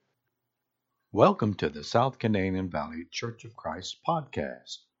Welcome to the South Canadian Valley Church of Christ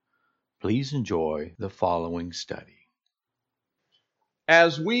podcast. Please enjoy the following study.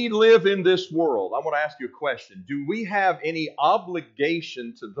 As we live in this world, I want to ask you a question. Do we have any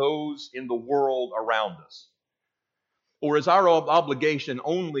obligation to those in the world around us? Or is our obligation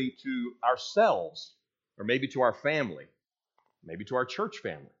only to ourselves, or maybe to our family, maybe to our church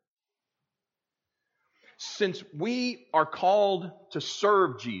family? Since we are called to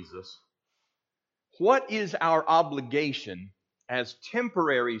serve Jesus, what is our obligation as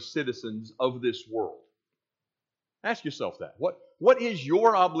temporary citizens of this world? Ask yourself that. What is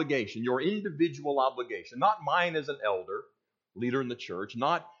your obligation, your individual obligation? Not mine as an elder, leader in the church,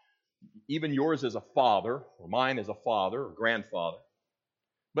 not even yours as a father, or mine as a father or grandfather,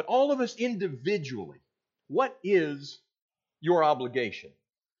 but all of us individually. What is your obligation?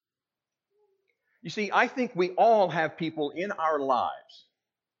 You see, I think we all have people in our lives,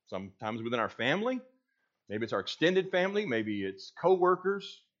 sometimes within our family, maybe it's our extended family, maybe it's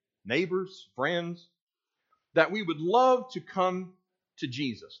co-workers, neighbors, friends, that we would love to come to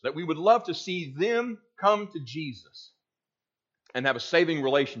Jesus, that we would love to see them come to Jesus and have a saving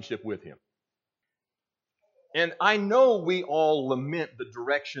relationship with Him. And I know we all lament the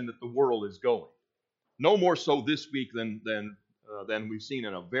direction that the world is going. No more so this week than we've seen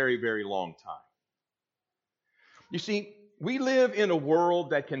in a very, very long time. You see, we live in a world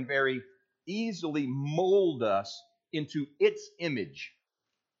that can very easily mold us into its image.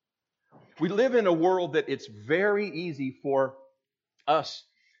 We live in a world that it's very easy for us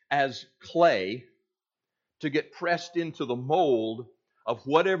as clay to get pressed into the mold of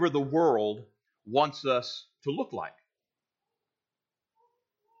whatever the world wants us to look like.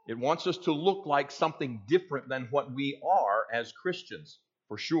 It wants us to look like something different than what we are as Christians,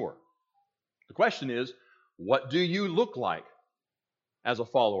 for sure. The question is, what do you look like as a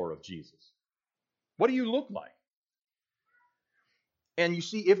follower of Jesus? What do you look like? And you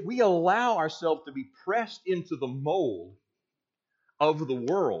see, if we allow ourselves to be pressed into the mold of the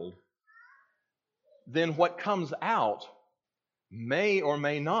world, then what comes out may or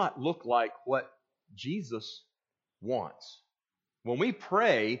may not look like what Jesus wants. When we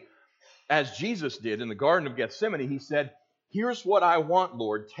pray, as Jesus did in the Garden of Gethsemane, He said, "Here's what I want,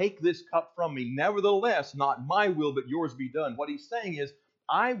 Lord. Take this cup from me. Nevertheless, not my will, but yours be done." What He's saying is,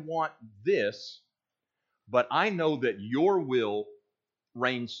 I want this, but I know that your will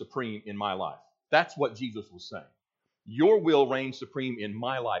reigns supreme in my life. That's what Jesus was saying. Your will reigns supreme in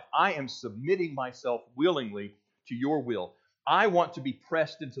my life. I am submitting myself willingly to your will. I want to be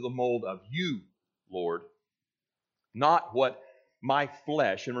pressed into the mold of you, Lord, not what my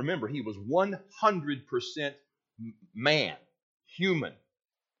flesh. And remember, He was 100% man, human,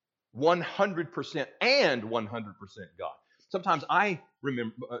 100% and 100% God. Sometimes I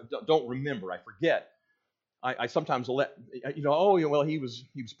don't remember, I forget. I sometimes let, he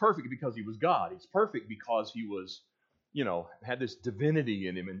was perfect because He was God. He's perfect because He was, had this divinity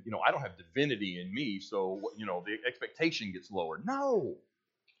in Him. And, I don't have divinity in me, so, the expectation gets lower. No.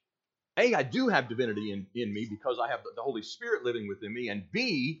 I do have divinity in me because I have the Holy Spirit living within me. And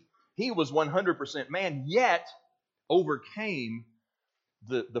B, He was 100% man, yet overcame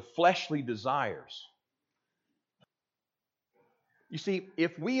the fleshly desires. You see,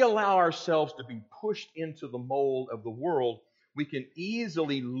 if we allow ourselves to be pushed into the mold of the world, we can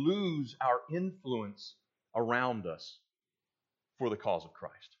easily lose our influence around us for the cause of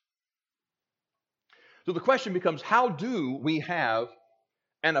Christ. So the question becomes, how do we have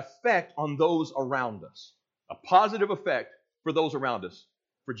an effect on those around us? A positive effect for those around us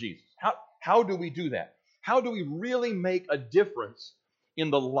for Jesus. How do we do that? How do we really make a difference in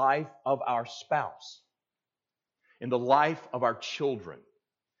the life of our spouse, in the life of our children,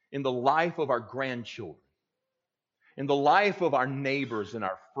 in the life of our grandchildren, in the life of our neighbors and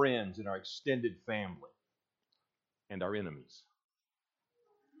our friends and our extended family and our enemies?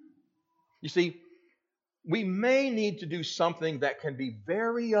 You see, we may need to do something that can be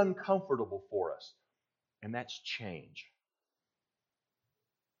very uncomfortable for us, and that's change.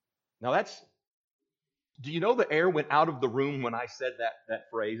 Now do you know the air went out of the room when I said that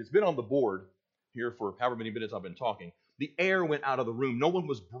phrase? It's been on the board here for however many minutes I've been talking. The air went out of the room. No one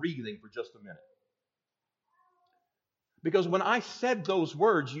was breathing for just a minute. Because when I said those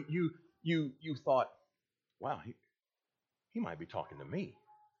words, you thought, wow, he might be talking to me.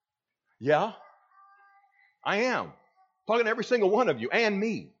 Yeah, I am. Talking to every single one of you and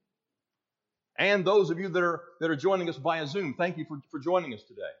me. And those of you that are joining us via Zoom, thank you for joining us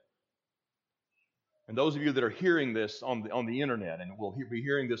today. And those of you that are hearing this on the internet and will be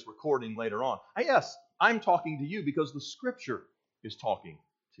hearing this recording later on, yes, I'm talking to you because the Scripture is talking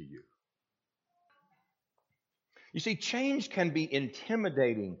to you. You see, change can be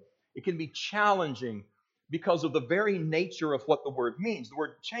intimidating. It can be challenging because of the very nature of what the word means. The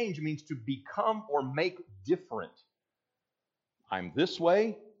word change means to become or make different. I'm this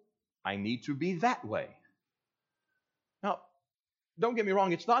way, I need to be that way. Now, don't get me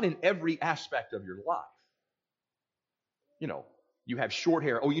wrong, it's not in every aspect of your life. You know, you have short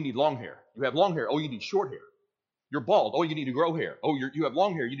hair, oh, you need long hair. You have long hair, oh, you need short hair. You're bald, oh, you need to grow hair. Oh, you have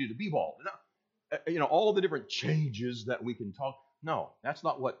long hair, you need to be bald. No, all the different changes that we can talk. No, that's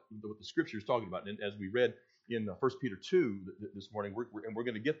not what the Scripture is talking about. And as we read in 1 Peter 2 this morning, we're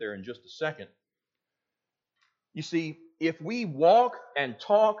going to get there in just a second. You see, if we walk and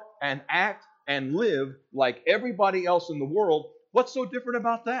talk and act and live like everybody else in the world, what's so different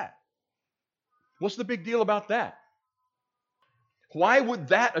about that? What's the big deal about that? Why would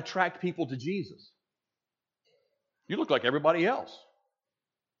that attract people to Jesus? You look like everybody else.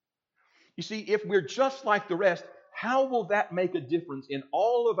 You see, if we're just like the rest, how will that make a difference in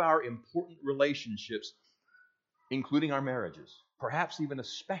all of our important relationships, including our marriages, perhaps even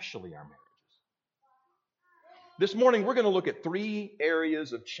especially our marriages? This morning, we're going to look at 3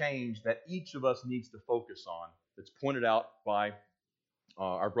 areas of change that each of us needs to focus on, that's pointed out by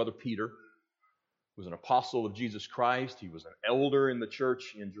our brother Peter, who was an apostle of Jesus Christ. He was an elder in the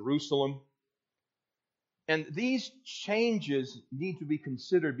church in Jerusalem. And these changes need to be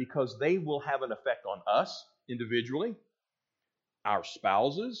considered because they will have an effect on us individually, our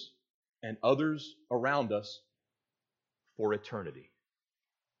spouses, and others around us for eternity.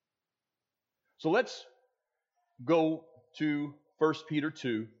 So let's go to 1 Peter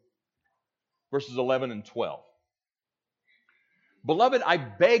 2, verses 11 and 12. Beloved, I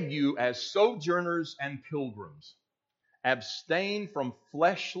beg you as sojourners and pilgrims, abstain from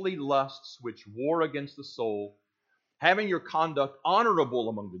fleshly lusts which war against the soul, having your conduct honorable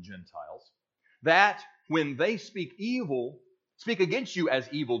among the Gentiles, that when they speak against you as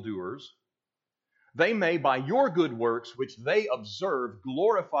evildoers, they may by your good works which they observe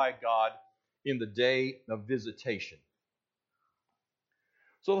glorify God in the day of visitation.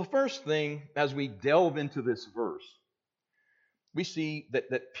 So the first thing, as we delve into this verse, we see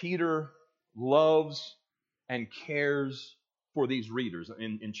that Peter loves and cares for these readers.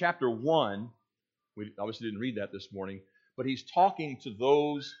 In chapter 1, we obviously didn't read that this morning, but he's talking to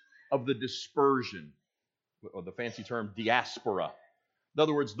those of the dispersion, or the fancy term diaspora. In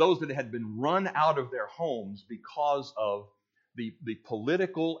other words, those that had been run out of their homes because of the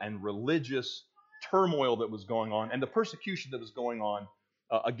political and religious turmoil that was going on and the persecution that was going on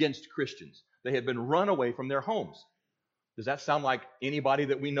against Christians. They had been run away from their homes. Does that sound like anybody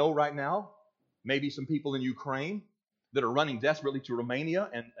that we know right now? Maybe some people in Ukraine that are running desperately to Romania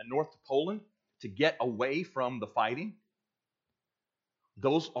and north to Poland to get away from the fighting.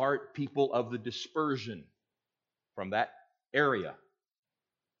 Those are people of the dispersion from that area.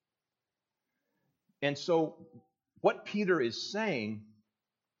 And so what Peter is saying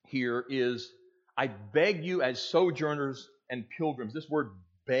here is, I beg you as sojourners and pilgrims. This word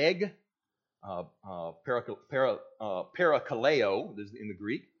beg, parakaleo is in the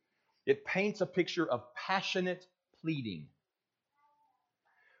Greek. It paints a picture of passionate pleading.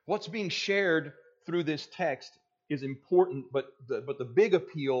 What's being shared through this text is important, but the big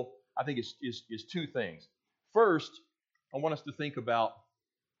appeal, I think, is 2 things. First, I want us to think about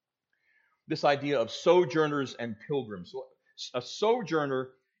this idea of sojourners and pilgrims. So a sojourner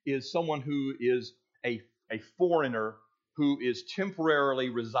is someone who is a foreigner who is temporarily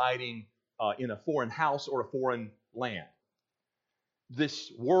residing in a foreign house or a foreign land.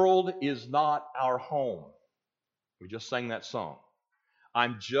 This world is not our home. We just sang that song.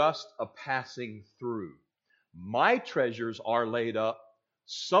 I'm just a passing through. My treasures are laid up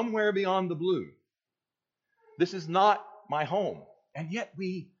somewhere beyond the blue. This is not my home. And yet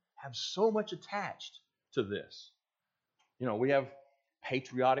we have so much attached to this. You know, we have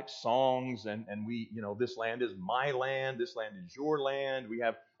patriotic songs and we, this land is my land, this land is your land. We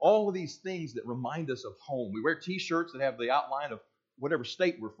have all of these things that remind us of home. We wear t-shirts that have the outline of whatever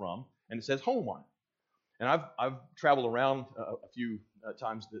state we're from, and it says home on it. And I've traveled around a few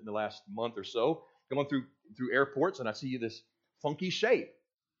times in the last month or so, going through airports, and I see this funky shape,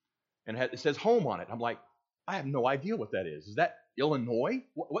 and it says home on it. I'm like, I have no idea what that is. Is that Illinois?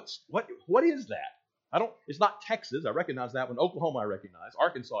 What is that? It's not Texas. I recognize that one. Oklahoma I recognize.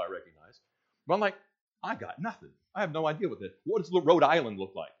 Arkansas I recognize. But I'm like, I got nothing. I have no idea what that. What does Rhode Island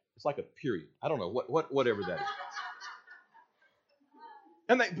look like? It's like a period. I don't know whatever that is.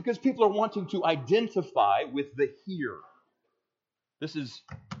 And because people are wanting to identify with the here. This is,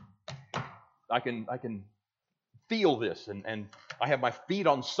 I can feel this, and I have my feet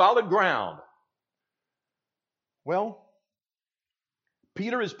on solid ground. Well,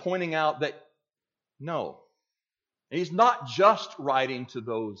 Peter is pointing out that no, he's not just writing to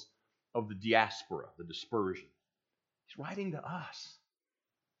those of the diaspora, the dispersion. He's writing to us.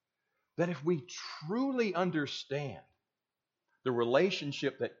 That if we truly understand the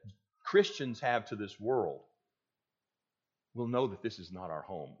relationship that Christians have to this world, we'll know that this is not our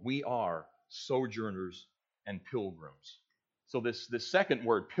home. We are sojourners and pilgrims. So this second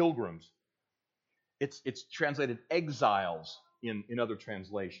word, pilgrims, it's translated exiles in other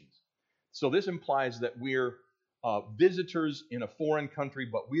translations. So this implies that we're visitors in a foreign country,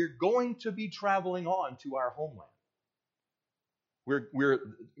 but we're going to be traveling on to our homeland.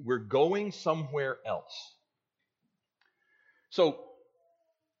 We're going somewhere else. So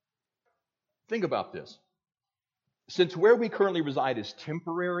think about this. Since where we currently reside is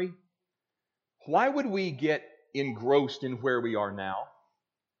temporary, why would we get engrossed in where we are now?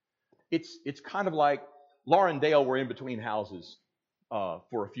 It's kind of like Laura and Dale were in between houses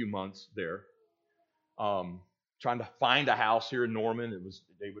for a few months there, trying to find a house here in Norman.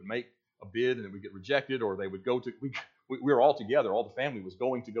 They would make a bid and it would get rejected, or they would go to. We were all together. All the family was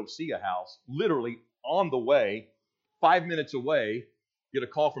going to go see a house. Literally on the way, 5 minutes away, get a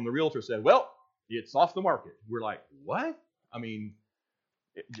call from the realtor said, "Well, it's off the market." We're like, "What?" I mean,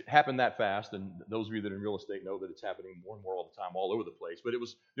 it happened that fast, and those of you that are in real estate know that it's happening more and more all the time, all over the place. But it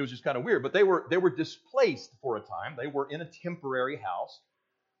was just kind of weird. But they were displaced for a time. They were in a temporary house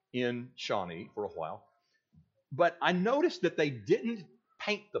in Shawnee for a while. But I noticed that they didn't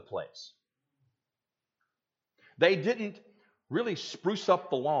paint the place. They didn't really spruce up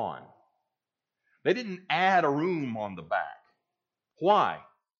the lawn. They didn't add a room on the back. Why?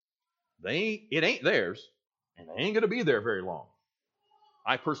 It ain't theirs, and they ain't going to be there very long.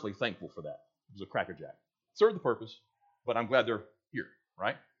 I'm personally thankful for that. It was a crackerjack. Served the purpose, but I'm glad they're here,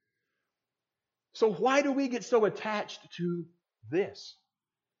 right? So why do we get so attached to this?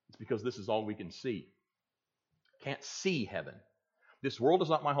 It's because this is all we can see. Can't see heaven. This world is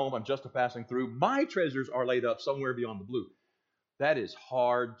not my home. I'm just a passing through. My treasures are laid up somewhere beyond the blue. That is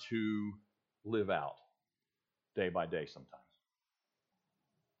hard to live out day by day sometimes.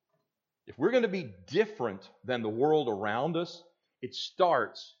 If we're going to be different than the world around us, it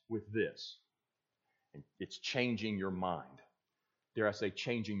starts with this. It's changing your mind. Dare I say,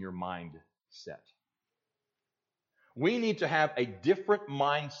 changing your mindset. We need to have a different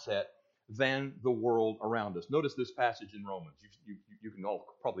mindset than the world around us. Notice this passage in Romans. You can all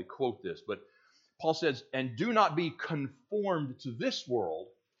probably quote this, but Paul says, "And do not be conformed to this world.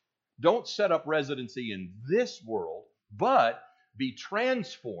 Don't set up residency in this world, but be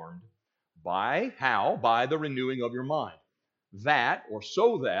transformed by how? By the renewing of your mind. That, or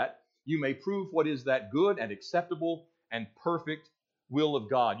so that, you may prove what is that good and acceptable and perfect will of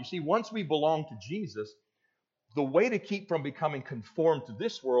God." You see, once we belong to Jesus, the way to keep from becoming conformed to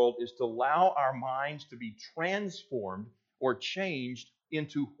this world is to allow our minds to be transformed or changed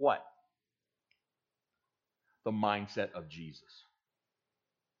into what? The mindset of Jesus.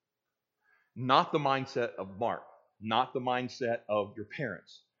 Not the mindset of Mark. Not the mindset of your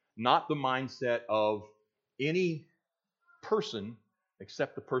parents. Not the mindset of any person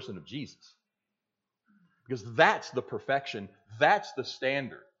except the person of Jesus. Because that's the perfection. That's the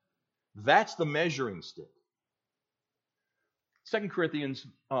standard. That's the measuring stick. 2 Corinthians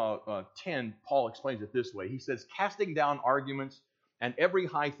 10, Paul explains it this way. He says, "Casting down arguments and every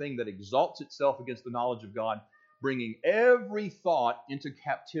high thing that exalts itself against the knowledge of God, bringing every thought into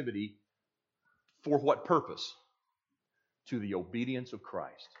captivity." For what purpose? To the obedience of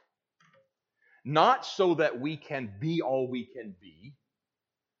Christ. Not so that we can be all we can be.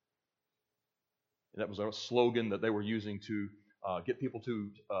 That was a slogan that they were using to get people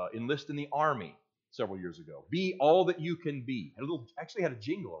to enlist in the army several years ago. Be all that you can be. Actually had a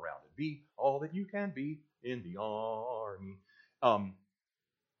jingle around it. Be all that you can be in the army.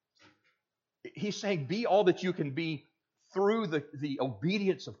 He's saying be all that you can be through the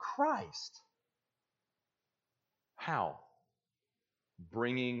obedience of Christ. How?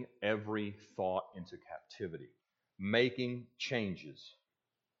 Bringing every thought into captivity. Making changes.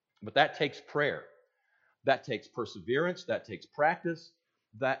 But that takes prayer. That takes perseverance. That takes practice.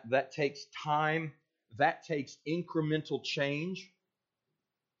 That takes time. That takes incremental change.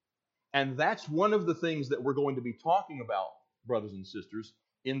 And that's one of the things that we're going to be talking about, brothers and sisters,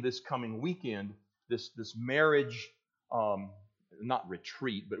 in this coming weekend, this marriage, not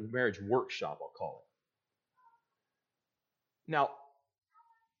retreat, but marriage workshop, I'll call it. Now,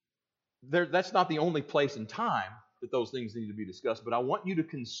 that's not the only place and time that those things need to be discussed, but I want you to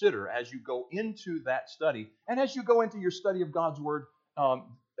consider as you go into that study, and as you go into your study of God's Word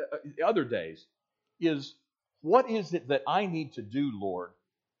other days, is What is it that I need to do, Lord,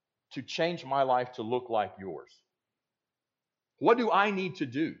 to change my life to look like yours? What do I need to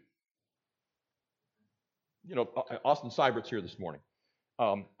do? You know, Austin Seibert's here this morning.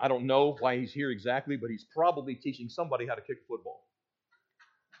 I don't know why he's here exactly, but he's probably teaching somebody how to kick a football.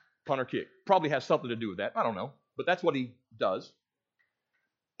 Punt or kick. Probably has something to do with that. I don't know. But that's what he does.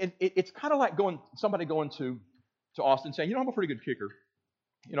 And it's kind of like somebody going to Austin saying, I'm a pretty good kicker.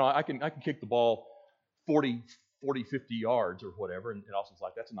 I can kick the ball 40, 50 yards or whatever. And Austin's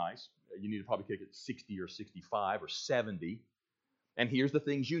like, that's nice. You need to probably kick it 60 or 65 or 70. And here's the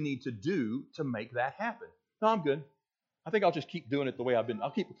things you need to do to make that happen. No, I'm good. I think I'll just keep doing it the way I've been.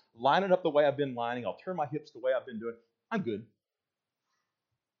 I'll keep lining up the way I've been lining. I'll turn my hips the way I've been doing. I'm good.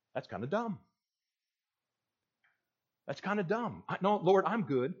 That's kind of dumb. That's kind of dumb. No, Lord, I'm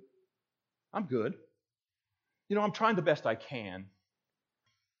good. I'm good. I'm trying the best I can.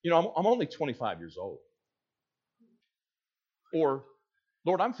 I'm only 25 years old. Or,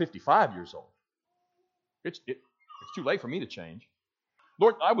 Lord, I'm 55 years old. It's too late for me to change.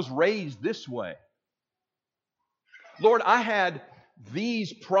 Lord, I was raised this way. Lord, I had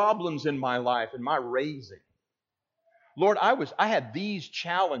these problems in my life, in my raising. Lord, I had these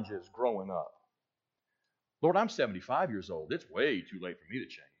challenges growing up. Lord, I'm 75 years old. It's way too late for me to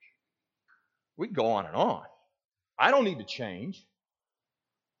change. We can go on and on. I don't need to change.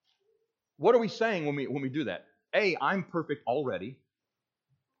 What are we saying when we do that? A, I'm perfect already.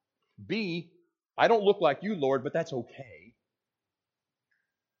 B, I don't look like you, Lord, but that's okay.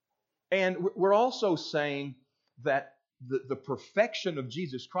 And we're also saying that the perfection of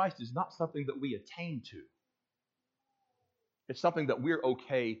Jesus Christ is not something that we attain to. It's something that we're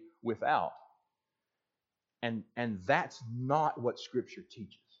okay without. And that's not what Scripture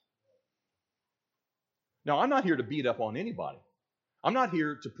teaches. Now, I'm not here to beat up on anybody. I'm not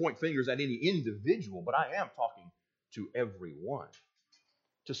here to point fingers at any individual, but I am talking to everyone.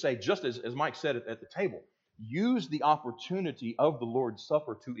 To say, just as Mike said at the table, use the opportunity of the Lord's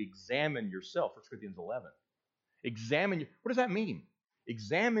Supper to examine yourself. 1 Corinthians 11. What does that mean?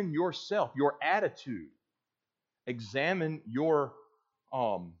 Examine yourself, your attitude. Examine your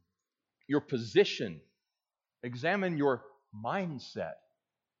position. Examine your mindset.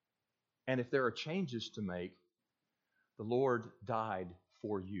 And if there are changes to make, the Lord died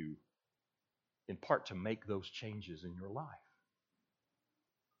for you in part to make those changes in your life.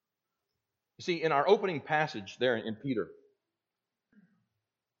 You see, in our opening passage there in Peter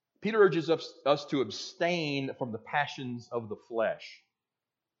urges us to abstain from the passions of the flesh.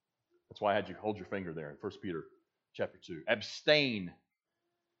 That's why I had you hold your finger there in 1 Peter chapter 2. Abstain.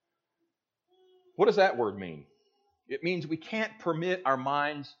 What does that word mean? It means we can't permit our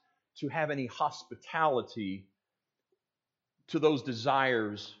minds to have any hospitality to those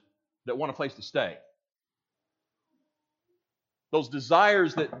desires that want a place to stay. Those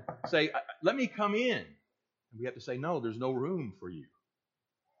desires that say, let me come in. And we have to say, no, there's no room for you.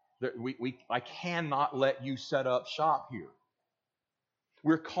 I cannot let you set up shop here.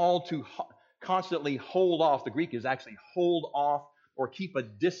 We're called to constantly hold off. The Greek is actually hold off or keep a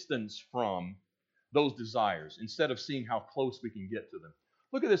distance from those desires instead of seeing how close we can get to them.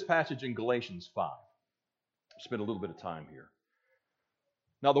 Look at this passage in Galatians 5. I'll spend a little bit of time here.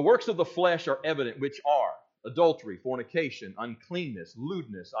 Now, the works of the flesh are evident, which are adultery, fornication, uncleanness,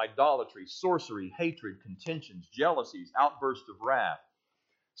 lewdness, idolatry, sorcery, hatred, contentions, jealousies, outbursts of wrath,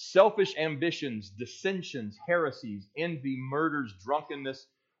 selfish ambitions, dissensions, heresies, envy, murders, drunkenness,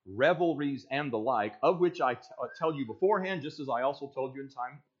 revelries, and the like, of which I tell you beforehand, just as I also told you in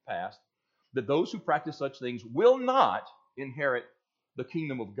time past, that those who practice such things will not inherit the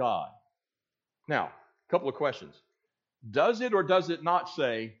kingdom of God. Now, a couple of questions. Does it or does it not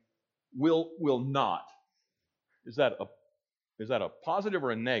say will not? Is that a positive or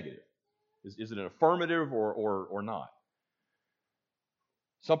a negative? Is it an affirmative or not?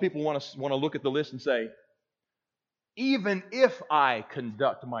 Some people want to look at the list and say, even if I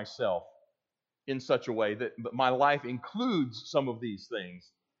conduct myself in such a way that my life includes some of these things,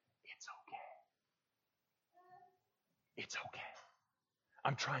 it's okay. It's okay.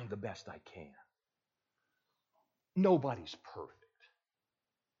 I'm trying the best I can. Nobody's perfect.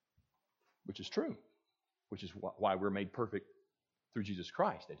 Which is true. Which is why we're made perfect through Jesus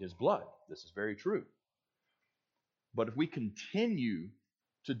Christ and His blood. This is very true. But if we continue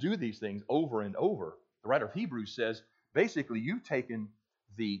to do these things over and over, the writer of Hebrews says, basically you've taken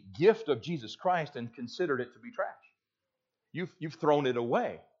the gift of Jesus Christ and considered it to be trash. You've thrown it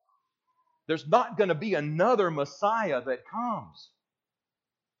away. There's not going to be another Messiah that comes.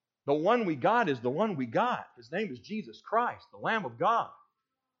 The one we got is the one we got. His name is Jesus Christ, the Lamb of God.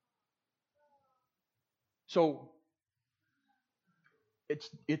 So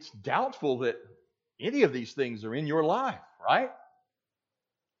it's doubtful that any of these things are in your life, right?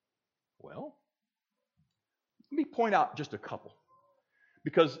 Well, let me point out just a couple.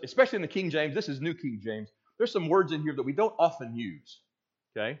 Because especially in the King James, this is New King James, there's some words in here that we don't often use.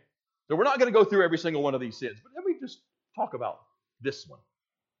 Okay? So we're not going to go through every single one of these sins, but let me just talk about this one.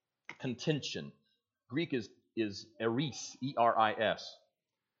 Contention. Greek is eris, E-R-I-S.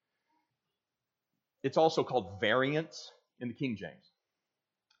 It's also called variance in the King James.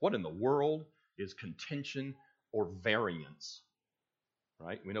 What in the world is contention or variance?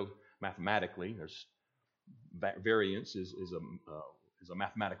 Right? We know mathematically, there's variance is a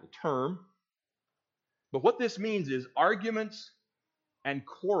mathematical term. But what this means is arguments and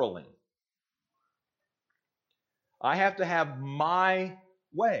quarreling. I have to have my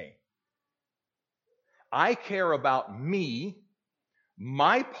way. I care about me,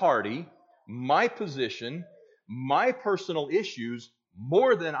 my party, my position, my personal issues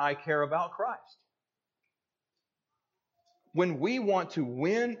more than I care about Christ. When we want to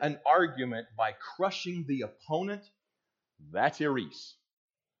win an argument by crushing the opponent, that's eris.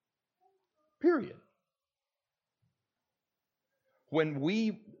 Period. When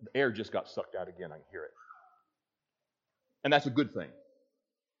the air just got sucked out again, I can hear it. And that's a good thing.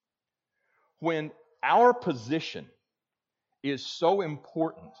 When our position is so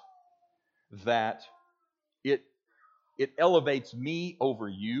important that it elevates me over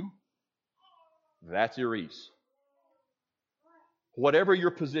you, that's eris. Whatever your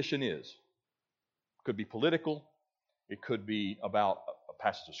position is, it could be political, it could be about a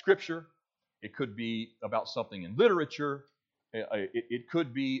passage of Scripture, it could be about something in literature, it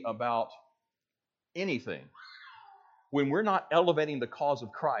could be about anything. When we're not elevating the cause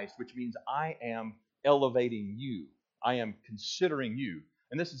of Christ, which means I am elevating you, I am considering you,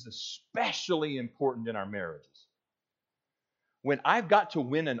 and this is especially important in our marriages. When I've got to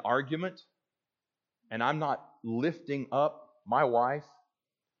win an argument and I'm not lifting up my wife,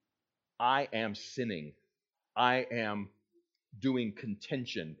 I am sinning. I am doing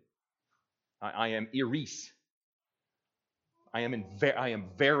contention. I am eris. I am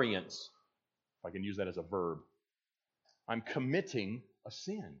variance, if I can use that as a verb. I'm committing a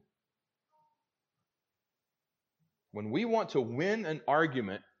sin. When we want to win an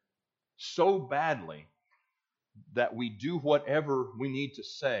argument so badly that we do whatever we need to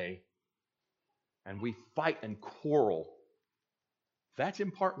say and we fight and quarrel, that's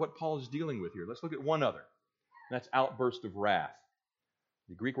in part what Paul is dealing with here. Let's look at one other. That's outburst of wrath.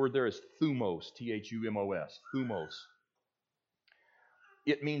 The Greek word there is thumos, T-H-U-M-O-S, thumos.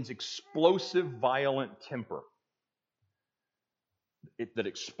 It means explosive, violent temper. That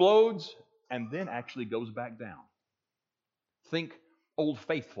explodes and then actually goes back down. Think Old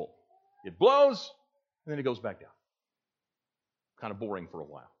Faithful. It blows and then it goes back down. Kind of boring for a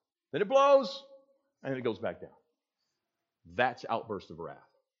while. Then it blows and then it goes back down. That's outburst of wrath.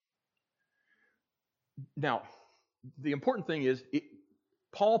 Now, the important thing is,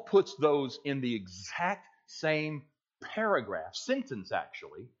 Paul puts those in the exact same paragraph, sentence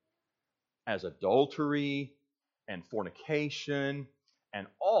actually, as adultery and fornication and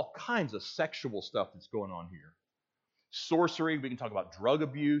all kinds of sexual stuff that's going on here. Sorcery, we can talk about drug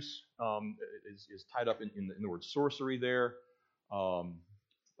abuse, is tied up in the word sorcery there.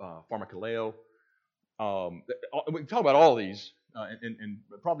 Pharmakaleo. We can talk about all of these and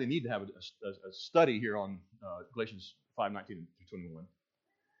probably need to have a study here on Galatians 5:19 and 21.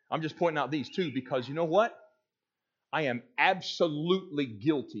 I'm just pointing out these two because you know what? I am absolutely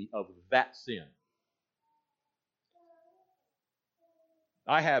guilty of that sin.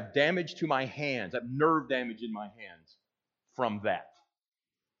 I have damage to my hands. I have nerve damage in my hands from that.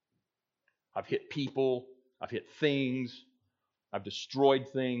 I've hit people. I've hit things. I've destroyed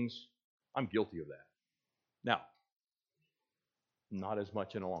things. I'm guilty of that. Now, not as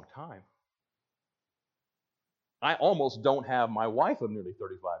much in a long time. I almost don't have my wife of nearly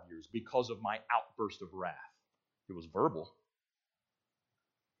 35 years because of my outburst of wrath. It was verbal.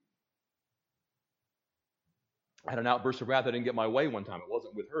 I had an outburst of wrath. I didn't get my way one time. It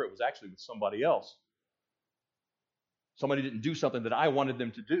wasn't with her. It was actually with somebody else. Somebody didn't do something that I wanted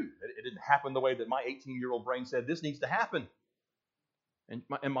them to do. It didn't happen the way that my 18-year-old brain said, this needs to happen.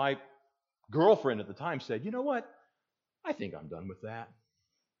 And my girlfriend at the time said, you know what? I think I'm done with that.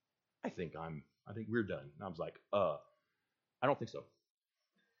 I think we're done. And I was like, I don't think so.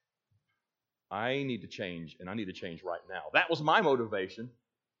 I need to change, and I need to change right now. That was my motivation.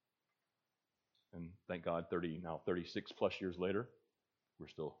 And thank God, 36 plus years later, we're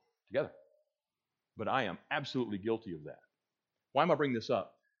still together. But I am absolutely guilty of that. Why am I bringing this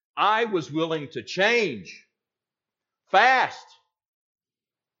up? I was willing to change fast.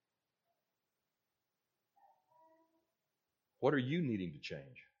 What are you needing to change?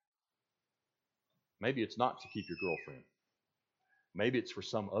 Maybe it's not to keep your girlfriend. Maybe it's for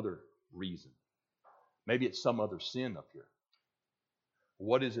some other reason. Maybe it's some other sin up here.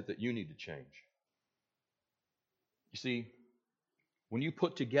 What is it that you need to change? You see, when you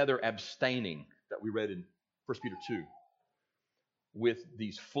put together abstaining that we read in 1 Peter 2 with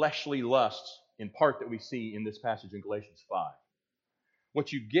these fleshly lusts in part that we see in this passage in Galatians 5,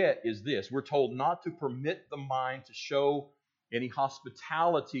 what you get is this. We're told not to permit the mind to show any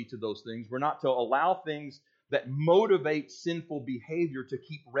hospitality to those things. We're not to allow things that motivate sinful behavior to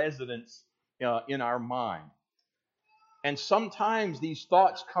keep residence in our mind. And sometimes these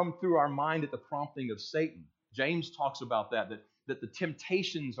thoughts come through our mind at the prompting of Satan. James talks about that the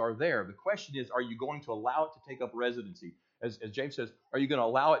temptations are there. The question is, are you going to allow it to take up residency? As James says, are you going to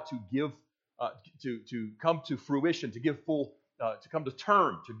allow it to give, to come to fruition, to give full, to come to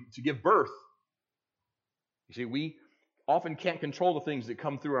term, to give birth? You see, we often can't control the things that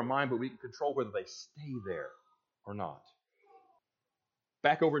come through our mind, but we can control whether they stay there or not.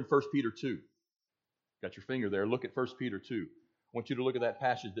 Back over in 1 Peter 2. Got your finger there. Look at 1 Peter 2. I want you to look at that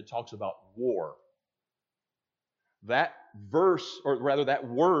passage that talks about war. That verse, or rather that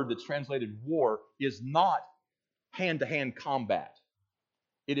word that's translated war, is not hand-to-hand combat.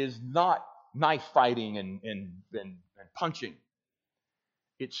 It is not knife fighting and punching.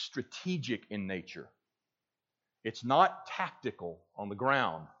 It's strategic in nature. It's not tactical on the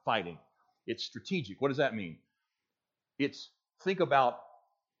ground fighting. It's strategic. What does that mean? Think about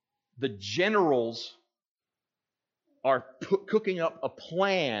the generals are cooking up a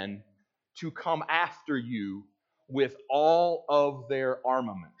plan to come after you with all of their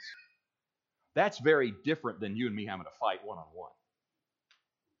armaments. That's very different than you and me having to fight one-on-one.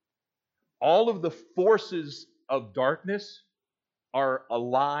 All of the forces of darkness are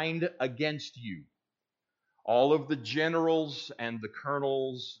aligned against you. All of the generals and the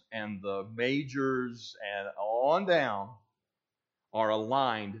colonels and the majors and on down are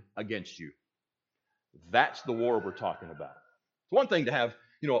aligned against you. That's the war we're talking about. It's one thing to have,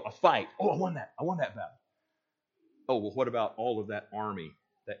 a fight. Oh, I won that battle. Oh, well, what about all of that army,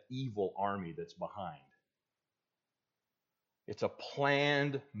 that evil army that's behind? It's a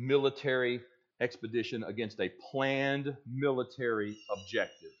planned military expedition against a planned military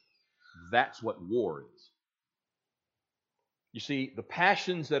objective. That's what war is. You see, the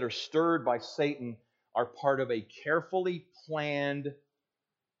passions that are stirred by Satan are part of a carefully planned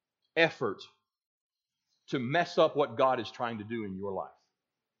effort to mess up what God is trying to do in your life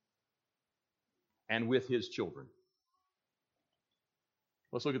and with His children.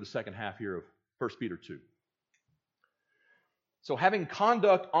 Let's look at the second half here of 1 Peter 2. So, having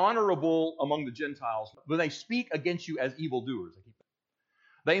conduct honorable among the Gentiles, when they speak against you as evildoers,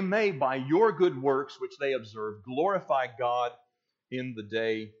 they may, by your good works which they observe, glorify God in the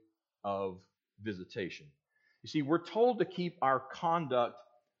day of visitation. You see, we're told to keep our conduct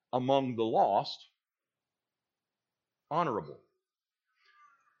among the lost honorable.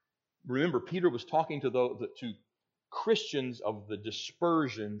 Remember, Peter was talking to Christians of the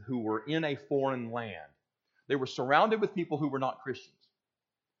dispersion who were in a foreign land. They were surrounded with people who were not Christians.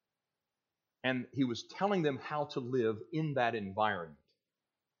 And he was telling them how to live in that environment.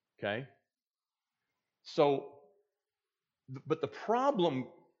 Okay? So, but the problem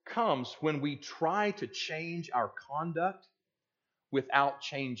comes when we try to change our conduct without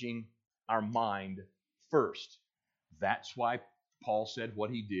changing our mind first. That's why Paul said what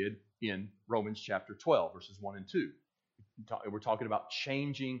he did in Romans chapter 12, verses 1 and 2. We're talking about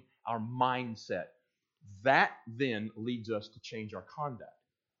changing our mindset. That then leads us to change our conduct.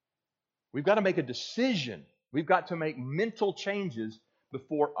 We've got to make a decision. We've got to make mental changes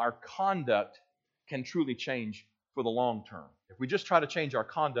before our conduct can truly change for the long term. If we just try to change our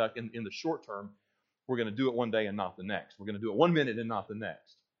conduct in the short term, we're going to do it one day and not the next. We're going to do it 1 minute and not the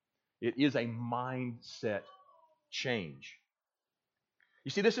next. It is a mindset change.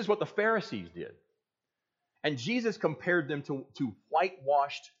 You see, this is what the Pharisees did. And Jesus compared them to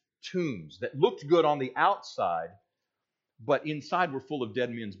whitewashed tombs that looked good on the outside, but inside were full of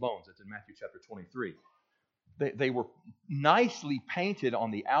dead men's bones. That's in Matthew chapter 23. They were nicely painted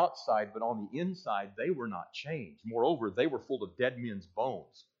on the outside, but on the inside, they were not changed. Moreover, they were full of dead men's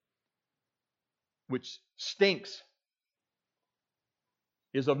bones, which stinks,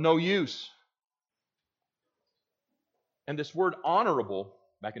 is of no use. And this word honorable,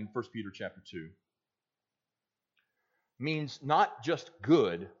 back in 1 Peter chapter 2, means not just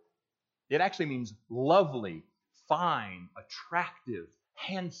good. It actually means lovely, fine, attractive,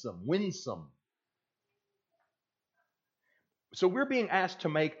 handsome, winsome. So we're being asked to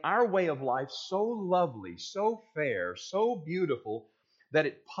make our way of life so lovely, so fair, so beautiful that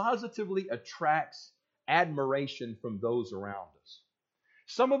it positively attracts admiration from those around us.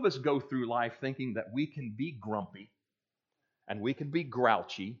 Some of us go through life thinking that we can be grumpy, and we can be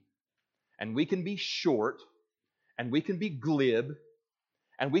grouchy, and we can be short, and we can be glib,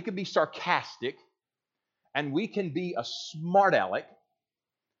 and we can be sarcastic, and we can be a smart aleck,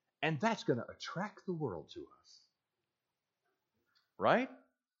 and that's going to attract the world to us. Right?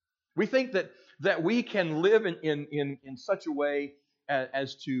 We think that we can live in such a way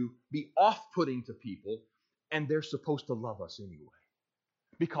as to be off-putting to people, and they're supposed to love us anyway.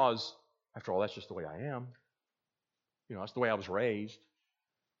 Because, after all, that's just the way I am. That's the way I was raised.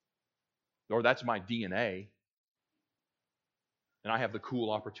 Or that's my DNA. And I have the cool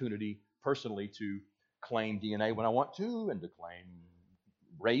opportunity personally to claim DNA when I want to, and to claim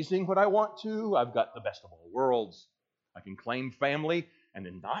raising what I want to. I've got the best of all worlds. I can claim family and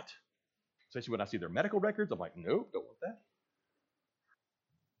then not. Especially when I see their medical records, I'm like, no, don't want that.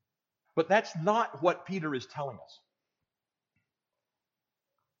 But that's not what Peter is telling us.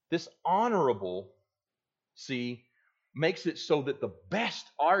 This honorable, makes it so that the best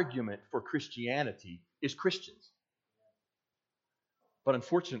argument for Christianity is Christians. But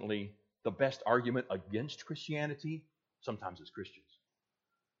unfortunately, the best argument against Christianity sometimes is Christians.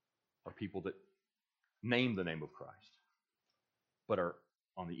 Are people that name the name of Christ, but are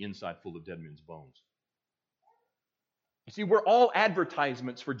on the inside full of dead men's bones. You see, we're all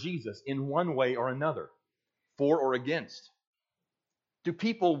advertisements for Jesus in one way or another, for or against. Do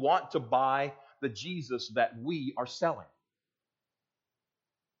people want to buy the Jesus that we are selling?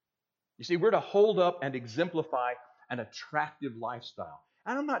 You see, we're to hold up and exemplify an attractive lifestyle.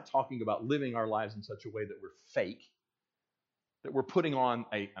 And I'm not talking about living our lives in such a way that we're fake, that we're putting on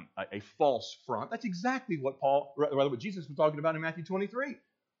a false front. That's exactly what Jesus was talking about in Matthew 23.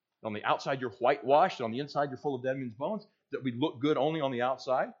 On the outside, you're whitewashed. On the inside, you're full of dead men's bones. That we look good only on the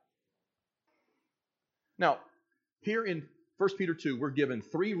outside. Now, here in 1 Peter 2, we're given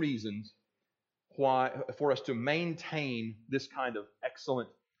 3 reasons why for us to maintain this kind of excellent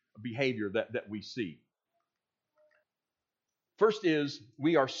behavior that we see. First is,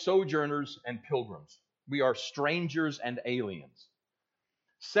 we are sojourners and pilgrims. We are strangers and aliens.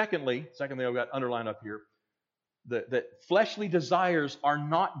 Secondly, I've got underlined up here, that fleshly desires are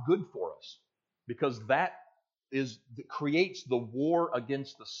not good for us, because that creates the war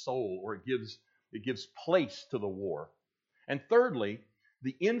against the soul, or it gives place to the war. And thirdly,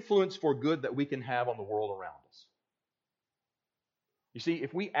 the influence for good that we can have on the world around us. You see,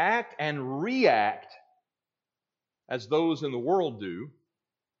 if we act and react as those in the world do,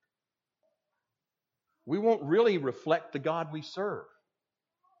 we won't really reflect the God we serve.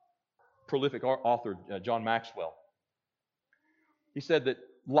 Prolific author John Maxwell, he said that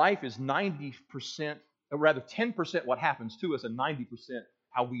life is 90%, or rather 10% what happens to us and 90%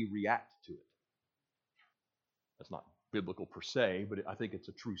 how we react to it. That's not biblical per se, but I think it's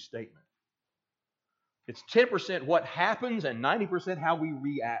a true statement. It's 10% what happens and 90% how we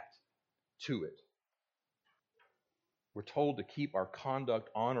react to it. We're told to keep our conduct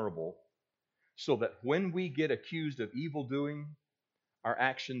honorable so that when we get accused of evil doing, our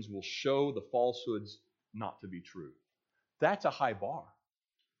actions will show the falsehoods not to be true. That's a high bar.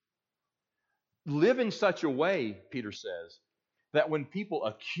 Live in such a way, Peter says, that when people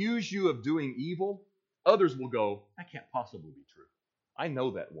accuse you of doing evil, others will go, that can't possibly be true. I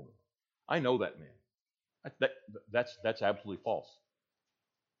know that woman. I know that man. That's absolutely false.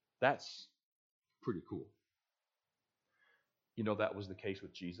 That's pretty cool. You know, that was the case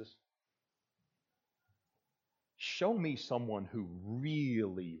with Jesus. Show me someone who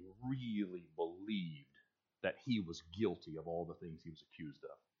really, really believed that he was guilty of all the things he was accused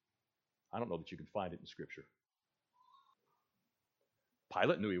of. I don't know that you can find it in Scripture.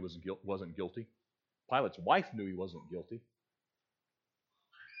 Pilate knew he wasn't guilty. Pilate's wife knew he wasn't guilty.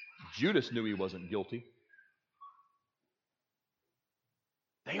 Judas knew he wasn't guilty.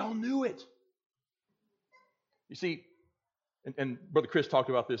 They all knew it. You see, and Brother Chris talked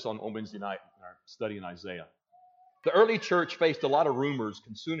about this on Wednesday night in our study in Isaiah. The early church faced a lot of rumors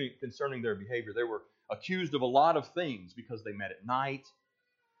concerning their behavior. They were accused of a lot of things because they met at night,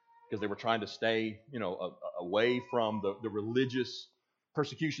 because they were trying to stay, away from the religious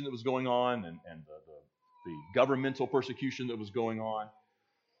persecution that was going on and the governmental persecution that was going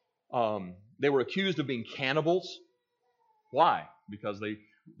on. They were accused of being cannibals. Why? Because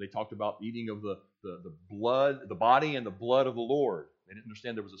they talked about eating of the blood, the body and the blood of the Lord. They didn't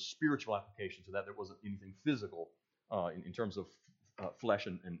understand there was a spiritual application to that. There wasn't anything physical in terms of flesh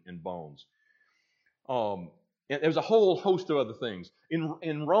and bones. And there's a whole host of other things.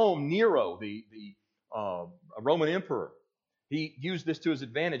 In Rome, Nero, the Roman emperor, he used this to his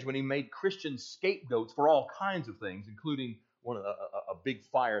advantage when he made Christian scapegoats for all kinds of things, including a big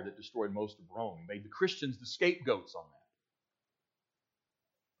fire that destroyed most of Rome. He made the Christians the scapegoats on that.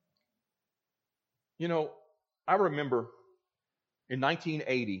 You know, I remember in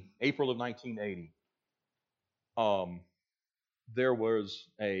 1980, April of 1980, there was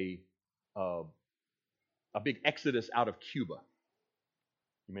a big exodus out of Cuba.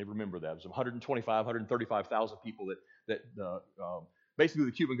 You may remember that. It was 125, 135,000 people that basically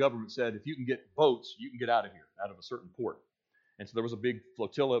the Cuban government said, if you can get boats, you can get out of here, out of a certain port. And so there was a big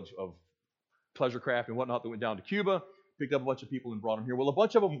flotilla of pleasure craft and whatnot that went down to Cuba, picked up a bunch of people and brought them here. Well, a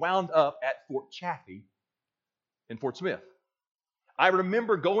bunch of them wound up at Fort Chaffee in Fort Smith. I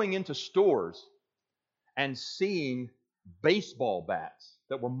remember going into stores and seeing baseball bats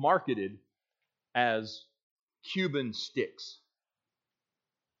that were marketed as Cuban sticks.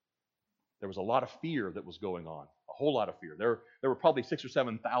 There was a lot of fear that was going on, a whole lot of fear. There were probably 6,000 or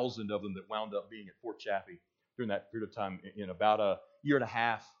 7,000 of them that wound up being at Fort Chaffee during that period of time in about a year and a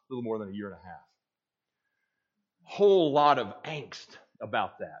half, a little more than a year and a half. Whole lot of angst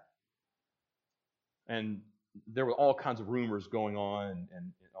about that. And there were all kinds of rumors going on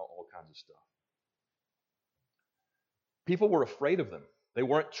and all kinds of stuff. People were afraid of them. They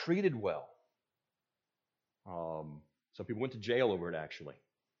weren't treated well. Some people went to jail over it, actually,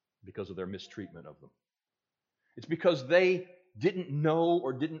 because of their mistreatment of them. It's because they didn't know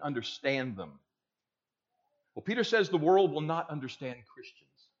or didn't understand them. Well, Peter says the world will not understand Christians.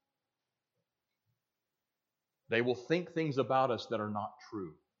 They will think things about us that are not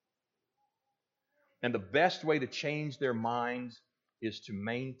true. And the best way to change their minds is to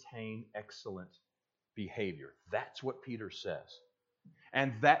maintain excellent behavior. That's what Peter says.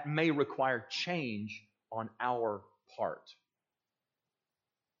 And that may require change on our part.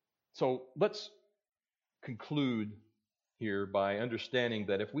 So let's conclude here by understanding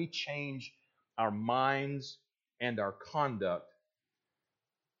that if we change our minds and our conduct,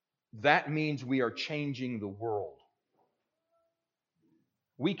 that means we are changing the world.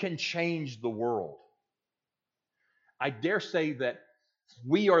 We can change the world. I dare say that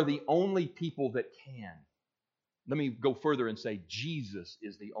we are the only people that can. Let me go further and say Jesus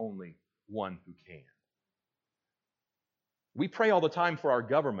is the only one who can. We pray all the time for our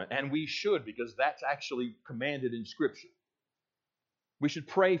government, and we should, because that's actually commanded in Scripture. We should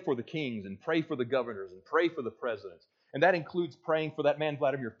pray for the kings and pray for the governors and pray for the presidents. And that includes praying for that man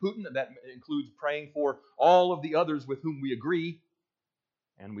Vladimir Putin, and that includes praying for all of the others with whom we agree,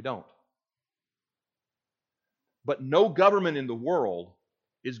 and we don't. But no government in the world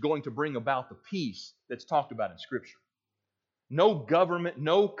is going to bring about the peace that's talked about in Scripture. No government,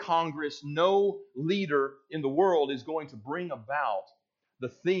 no Congress, no leader in the world is going to bring about the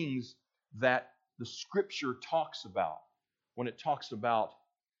things that the Scripture talks about when it talks about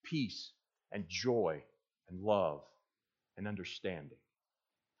peace and joy and love and understanding.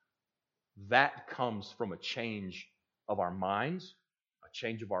 That comes from a change of our minds, a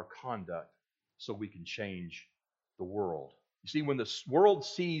change of our conduct, so we can change the world. You see, when the world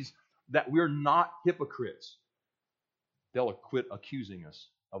sees that we're not hypocrites, they'll quit accusing us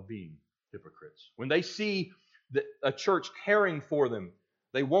of being hypocrites. When they see that a church caring for them,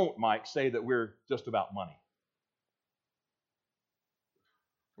 they won't, Mike, say that we're just about money.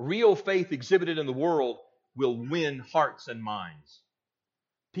 Real faith exhibited in the world will win hearts and minds.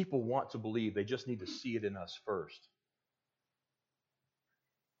 People want to believe, they just need to see it in us first.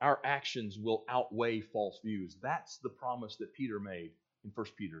 Our actions will outweigh false views. That's the promise that Peter made in 1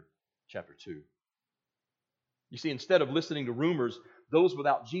 Peter chapter 2. You see, instead of listening to rumors, those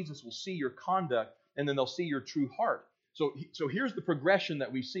without Jesus will see your conduct, and then they'll see your true heart. So here's the progression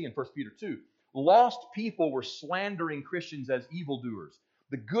that we see in 1 Peter 2. Lost people were slandering Christians as evildoers.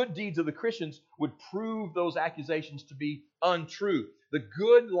 The good deeds of the Christians would prove those accusations to be untrue. The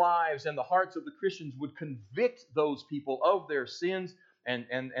good lives and the hearts of the Christians would convict those people of their sins and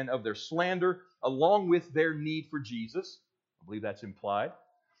of their slander, along with their need for Jesus. I believe that's implied.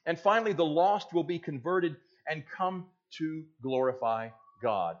 And finally, the lost will be converted and come to glorify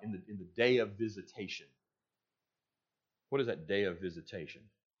God in the day of visitation. What is that day of visitation?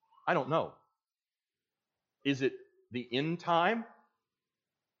 I don't know. Is it the end time?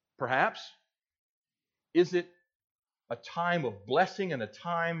 Perhaps. Is it a time of blessing and a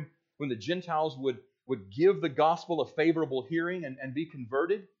time when the Gentiles would give the gospel a favorable hearing and be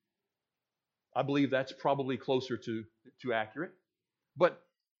converted? I believe that's probably closer to accurate. But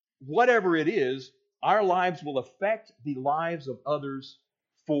whatever it is, Our lives will affect the lives of others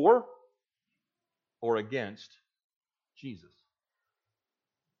for or against Jesus.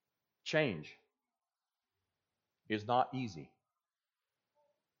 Change is not easy.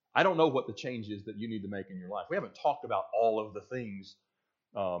 I don't know what the change is that you need to make in your life. We haven't talked about all of the things.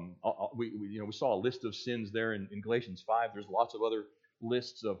 We saw a list of sins there in Galatians 5. There's lots of other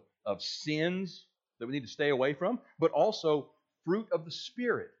lists of sins that we need to stay away from, but also fruit of the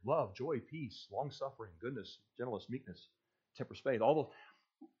Spirit: love, joy, peace, long-suffering, goodness, gentleness, meekness, temperance, faith. All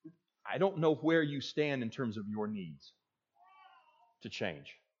those. I don't know where you stand in terms of your needs to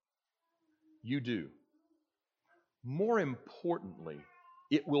change. You do. More importantly,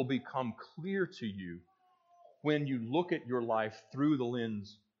 it will become clear to you when you look at your life through the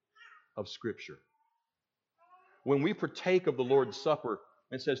lens of Scripture. When we partake of the Lord's Supper,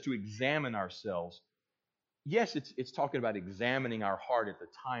 it says to examine ourselves. Yes, it's talking about examining our heart at the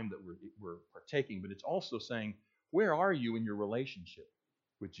time that we're partaking, but it's also saying, where are you in your relationship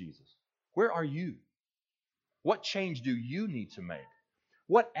with Jesus? Where are you? What change do you need to make?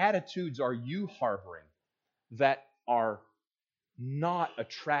 What attitudes are you harboring that are not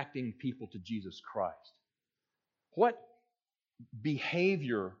attracting people to Jesus Christ? What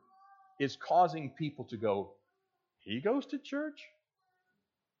behavior is causing people to go, he goes to church?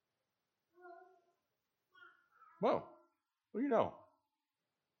 Well, you know.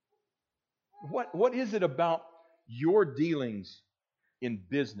 What is it about your dealings in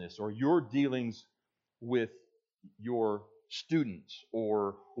business or your dealings with your students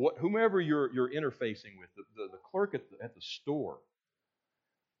or whomever you're interfacing with, the clerk at the store,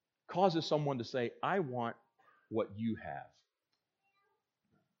 causes someone to say, I want what you have?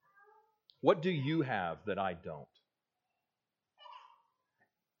 What do you have that I don't?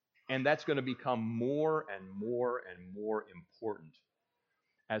 And that's going to become more and more and more important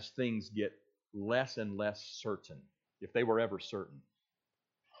as things get less and less certain, if they were ever certain.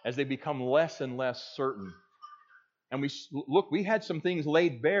 As they become less and less certain. And we had some things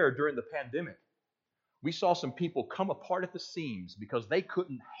laid bare during the pandemic. We saw some people come apart at the seams because they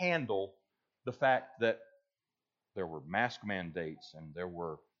couldn't handle the fact that there were mask mandates and there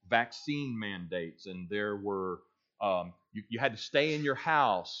were vaccine mandates and there were you had to stay in your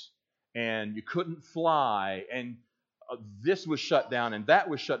house and you couldn't fly and this was shut down and that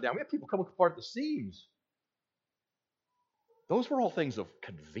was shut down. We had people come apart at the seams. Those were all things of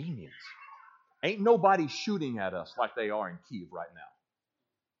convenience. Ain't nobody shooting at us like they are in Kyiv right now.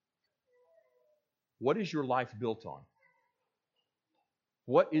 What is your life built on?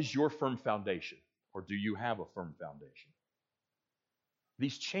 What is your firm foundation? Or do you have a firm foundation?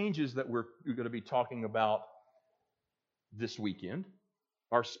 These changes that we're going to be talking about this weekend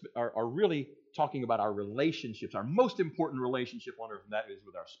are really talking about our relationships, our most important relationship on earth, and that is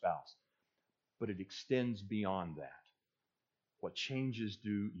with our spouse. But it extends beyond that. What changes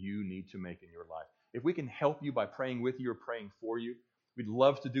do you need to make in your life? If we can help you by praying with you or praying for you, we'd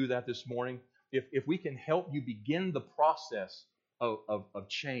love to do that this morning. If we can help you begin the process of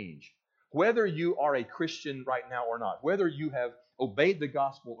change, whether you are a Christian right now or not, whether you have obeyed the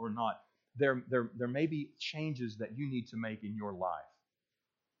gospel or not, there may be changes that you need to make in your life.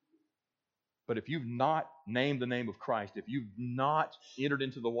 But if you've not named the name of Christ, if you've not entered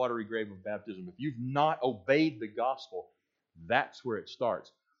into the watery grave of baptism, if you've not obeyed the gospel, that's where it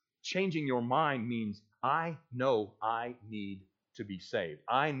starts. Changing your mind means I know I need to be saved.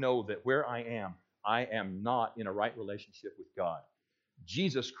 I know that where I am not in a right relationship with God.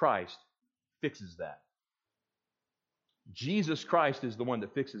 Jesus Christ fixes that. Jesus Christ is the one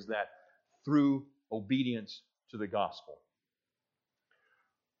that fixes that through obedience to the gospel.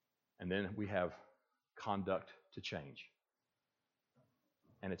 And then we have conduct to change.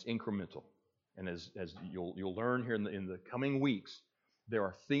 And it's incremental. And as you'll learn here in the coming weeks, there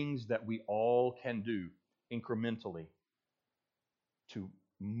are things that we all can do incrementally to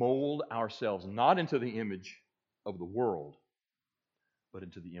mold ourselves not into the image of the world, but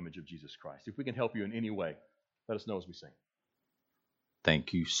into the image of Jesus Christ. If we can help you in any way, let us know as we sing.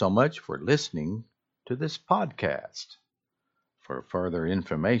 Thank you so much for listening to this podcast. For further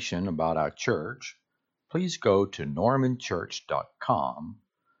information about our church, please go to normanchurch.com,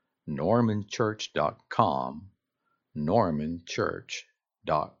 normanchurch.com,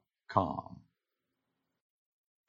 normanchurch.com.